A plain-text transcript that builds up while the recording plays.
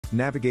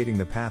Navigating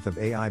the path of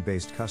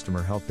AI-based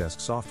customer helpdesk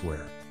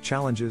software,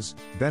 challenges,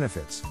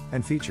 benefits,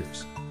 and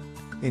features.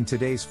 In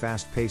today's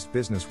fast-paced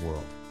business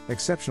world,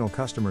 exceptional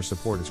customer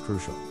support is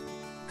crucial.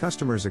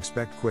 Customers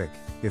expect quick,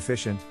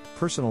 efficient,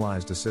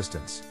 personalized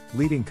assistance,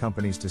 leading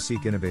companies to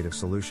seek innovative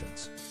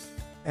solutions.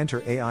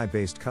 Enter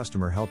AI-based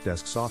customer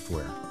helpdesk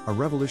software, a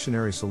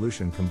revolutionary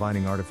solution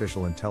combining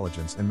artificial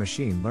intelligence and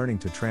machine learning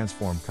to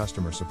transform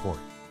customer support.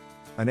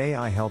 An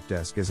AI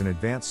helpdesk is an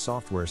advanced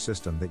software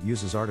system that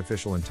uses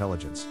artificial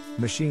intelligence,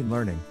 machine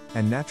learning,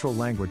 and natural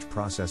language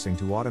processing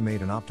to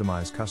automate and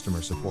optimize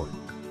customer support.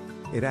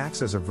 It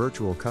acts as a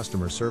virtual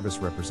customer service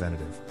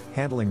representative,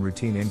 handling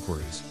routine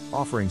inquiries,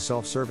 offering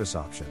self-service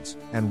options,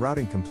 and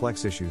routing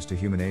complex issues to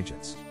human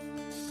agents.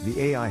 The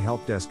AI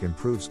helpdesk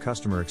improves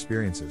customer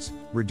experiences,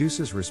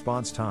 reduces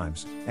response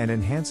times, and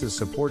enhances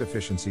support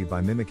efficiency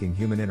by mimicking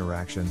human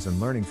interactions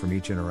and learning from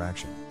each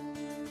interaction.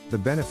 The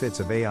benefits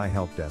of AI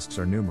helpdesks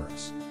are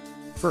numerous.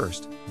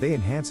 First, they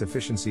enhance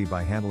efficiency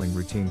by handling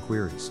routine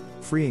queries,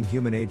 freeing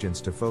human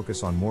agents to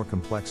focus on more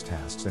complex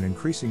tasks and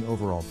increasing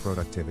overall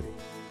productivity.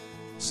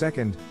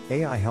 Second,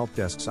 AI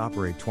helpdesks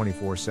operate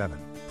 24/7,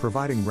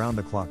 providing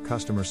round-the-clock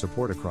customer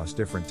support across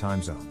different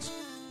time zones.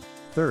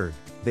 Third,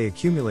 they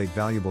accumulate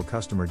valuable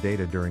customer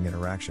data during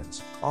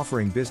interactions,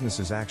 offering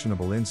businesses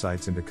actionable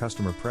insights into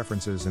customer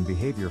preferences and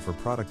behavior for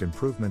product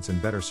improvements and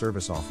better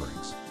service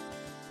offerings.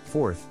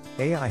 Fourth,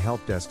 AI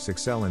helpdesks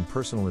excel in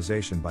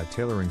personalization by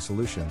tailoring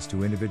solutions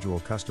to individual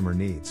customer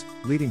needs,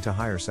 leading to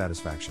higher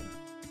satisfaction.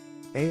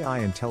 AI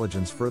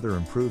intelligence further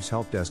improves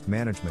helpdesk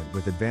management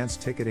with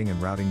advanced ticketing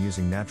and routing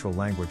using natural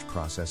language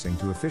processing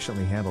to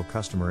efficiently handle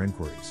customer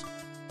inquiries.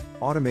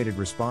 Automated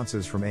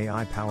responses from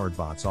AI-powered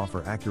bots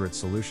offer accurate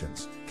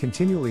solutions,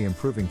 continually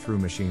improving through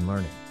machine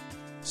learning.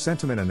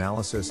 Sentiment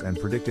analysis and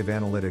predictive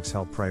analytics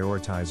help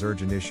prioritize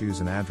urgent issues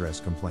and address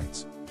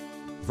complaints.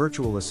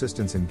 Virtual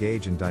assistants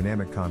engage in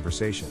dynamic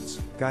conversations,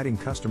 guiding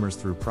customers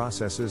through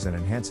processes and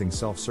enhancing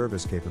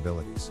self-service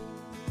capabilities.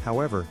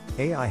 However,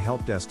 AI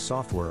helpdesk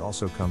software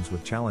also comes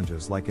with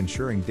challenges like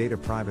ensuring data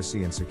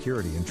privacy and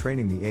security and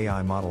training the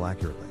AI model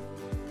accurately.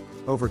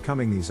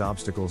 Overcoming these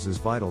obstacles is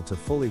vital to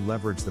fully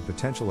leverage the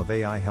potential of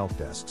AI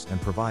helpdesks and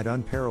provide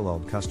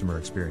unparalleled customer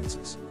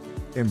experiences.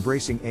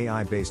 Embracing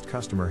AI-based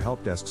customer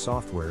helpdesk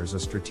software is a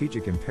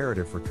strategic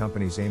imperative for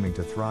companies aiming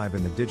to thrive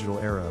in the digital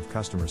era of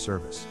customer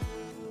service.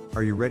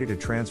 Are you ready to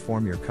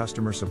transform your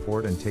customer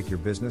support and take your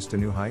business to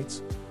new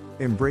heights?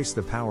 Embrace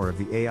the power of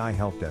the AI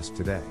helpdesk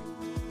today.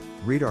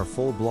 Read our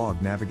full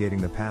blog Navigating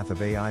the Path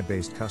of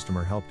AI-based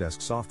Customer Helpdesk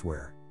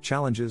Software,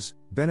 Challenges,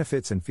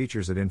 Benefits and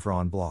Features at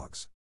Infraon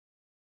Blogs.